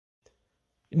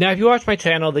Now, if you watch my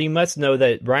channel, then you must know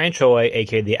that Ryan Choi,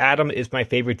 aka the Atom, is my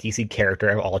favorite DC character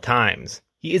of all times.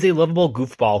 He is a lovable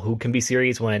goofball who can be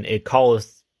serious when it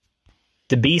calls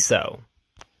to be so.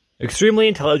 Extremely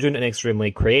intelligent and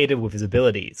extremely creative with his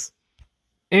abilities.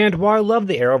 And while I love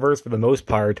the Arrowverse for the most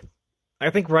part, I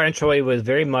think Ryan Choi was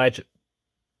very much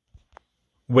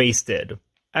wasted.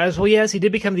 As well, yes, he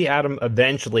did become the Atom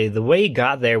eventually. The way he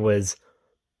got there was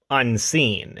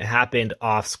unseen. It happened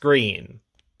off-screen.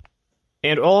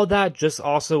 And all of that just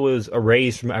also was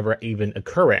erased from ever even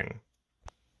occurring.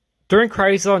 During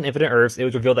Crisis on Infinite Earths, it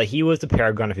was revealed that he was the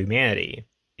Paragon of Humanity,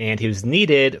 and he was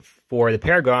needed for the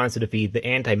Paragons to defeat the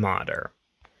Anti-Monitor.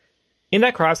 In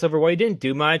that crossover, while he didn't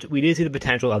do much, we did see the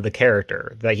potential of the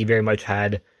character, that he very much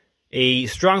had a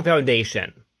strong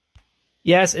foundation.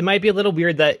 Yes, it might be a little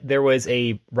weird that there was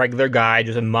a regular guy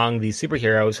just among these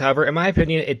superheroes, however, in my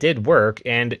opinion, it did work,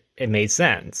 and it made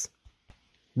sense.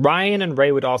 Ryan and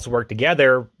Ray would also work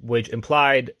together, which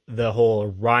implied the whole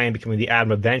Ryan becoming the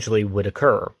Atom eventually would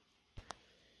occur.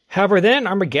 However, then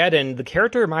Armageddon, the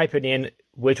character, in my opinion,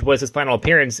 which was his final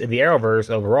appearance in the Arrowverse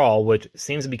overall, which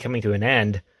seems to be coming to an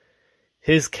end,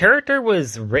 his character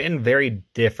was written very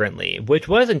differently, which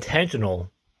was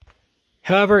intentional.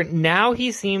 However, now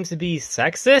he seems to be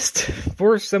sexist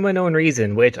for some unknown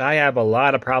reason, which I have a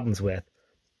lot of problems with.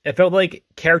 It felt like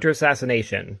character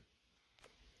assassination.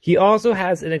 He also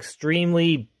has an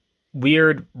extremely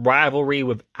weird rivalry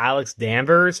with Alex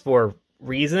Danvers for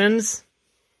reasons.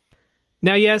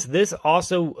 Now, yes, this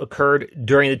also occurred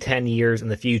during the 10 years in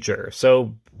the future,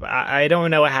 so I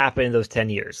don't know what happened in those 10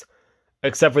 years.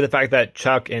 Except for the fact that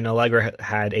Chuck and Allegra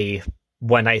had a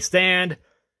one-night stand.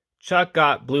 Chuck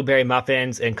got blueberry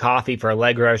muffins and coffee for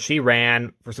Allegra. She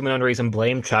ran, for some unknown reason,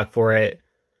 blamed Chuck for it.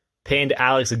 Pinned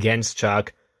Alex against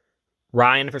Chuck.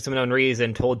 Ryan, for some unknown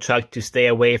reason, told Chuck to stay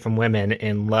away from women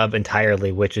in love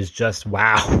entirely, which is just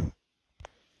wow.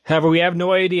 However, we have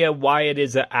no idea why it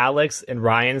is that Alex and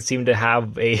Ryan seem to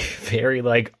have a very,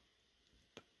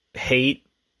 hate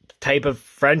type of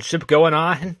friendship going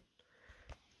on.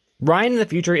 Ryan in the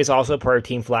future is also part of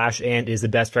Team Flash and is the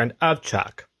best friend of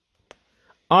Chuck.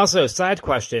 Also, side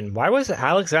question, why was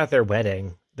Alex at their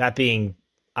wedding? That being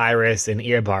Iris and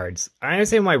Earbards. I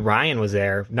understand why Ryan was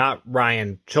there. Not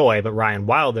Ryan Choi, but Ryan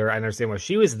Wilder. I understand why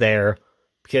she was there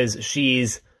because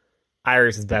she's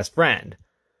Iris' best friend.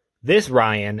 This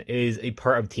Ryan is a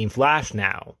part of Team Flash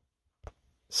now.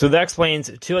 So that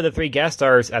explains 2 of the 3 guest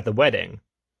stars at the wedding.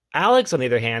 Alex, on the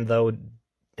other hand, though,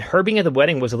 her being at the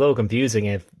wedding was a little confusing,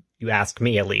 if you ask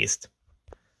me at least.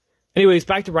 Anyways,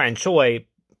 back to Ryan Choi.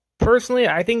 Personally,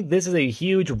 I think this is a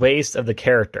huge waste of the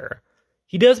character.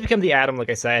 He does become the Atom, like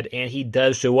I said, and he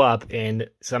does show up in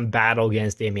some battle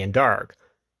against Damien Darhk.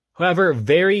 However,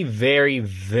 very, very,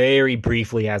 very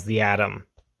briefly as the Atom.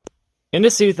 In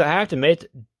the suit that I have to admit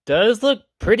does look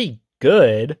pretty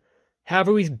good,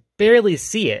 however we barely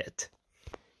see it.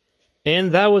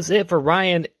 And that was it for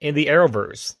Ryan in the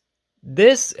Arrowverse.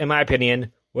 This, in my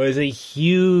opinion, was a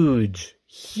huge,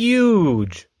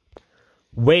 huge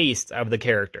waste of the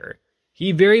character.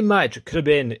 He very much could have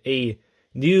been a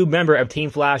new member of Team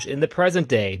Flash in the present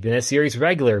day, been a series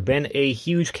regular, been a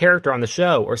huge character on the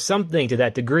show, or something to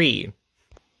that degree.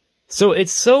 So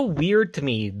it's so weird to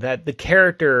me that the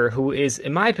character, who is,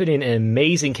 in my opinion, an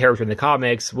amazing character in the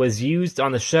comics, was used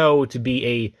on the show to be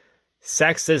a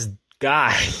sexist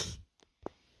guy.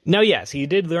 Now, yes, he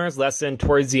did learn his lesson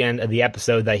towards the end of the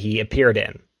episode that he appeared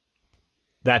in.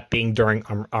 That being during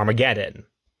Armageddon.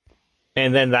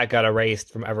 And then that got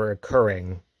erased from ever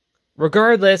occurring.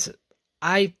 Regardless,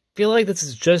 I feel like this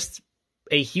is just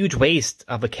a huge waste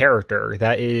of a character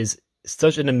that is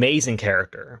such an amazing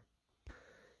character.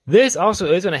 This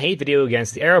also isn't a hate video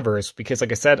against the Arrowverse, because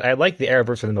like I said, I like the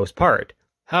Arrowverse for the most part.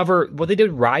 However, what they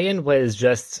did with Ryan was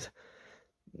just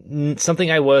something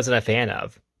I wasn't a fan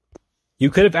of. You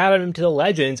could have added him to the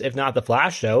Legends, if not the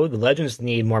Flash show. The Legends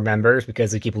need more members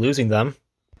because they keep losing them.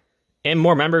 And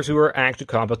more members who are actual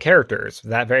comic book characters.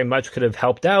 That very much could have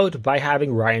helped out by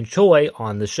having Ryan Choi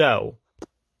on the show.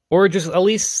 Or just at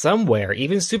least somewhere,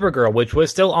 even Supergirl, which was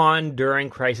still on during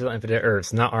Crisis on Infinite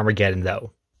Earths, not Armageddon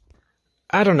though.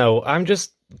 I don't know, I'm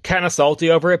just kind of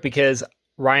salty over it because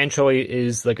Ryan Choi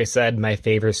is, like I said, my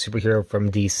favorite superhero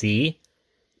from DC.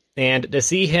 And to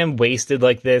see him wasted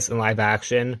like this in live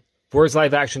action, for his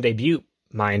live action debut,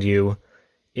 mind you,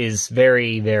 is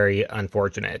very, very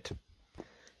unfortunate.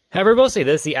 However, I will say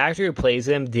this, the actor who plays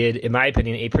him did, in my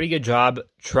opinion, a pretty good job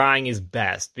trying his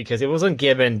best, because it wasn't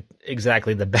given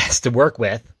exactly the best to work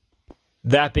with.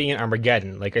 That being in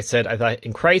Armageddon. Like I said, I thought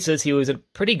in Crisis he was a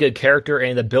pretty good character,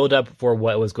 and the build-up for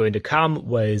what was going to come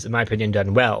was, in my opinion,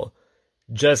 done well.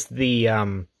 Just the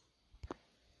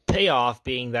payoff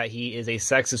being that he is a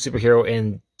sexist superhero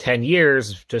in 10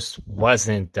 years just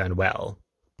wasn't done well.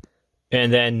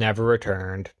 And then never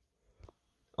returned.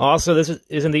 Also, this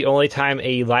isn't the only time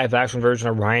a live-action version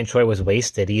of Ryan Choi was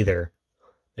wasted either.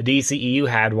 The DCEU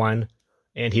had one,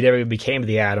 and he never even became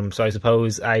the Atom, so I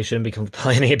suppose I shouldn't be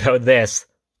complaining about this.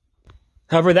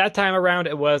 However, that time around,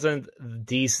 it wasn't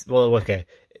well, okay.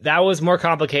 That was more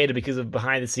complicated because of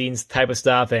behind-the-scenes type of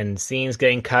stuff, and scenes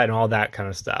getting cut and all that kind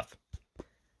of stuff.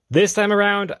 This time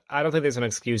around, I don't think there's an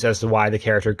excuse as to why the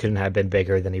character couldn't have been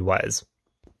bigger than he was.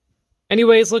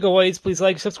 Anyways, like always, please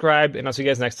like, subscribe, and I'll see you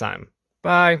guys next time.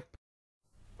 Bye!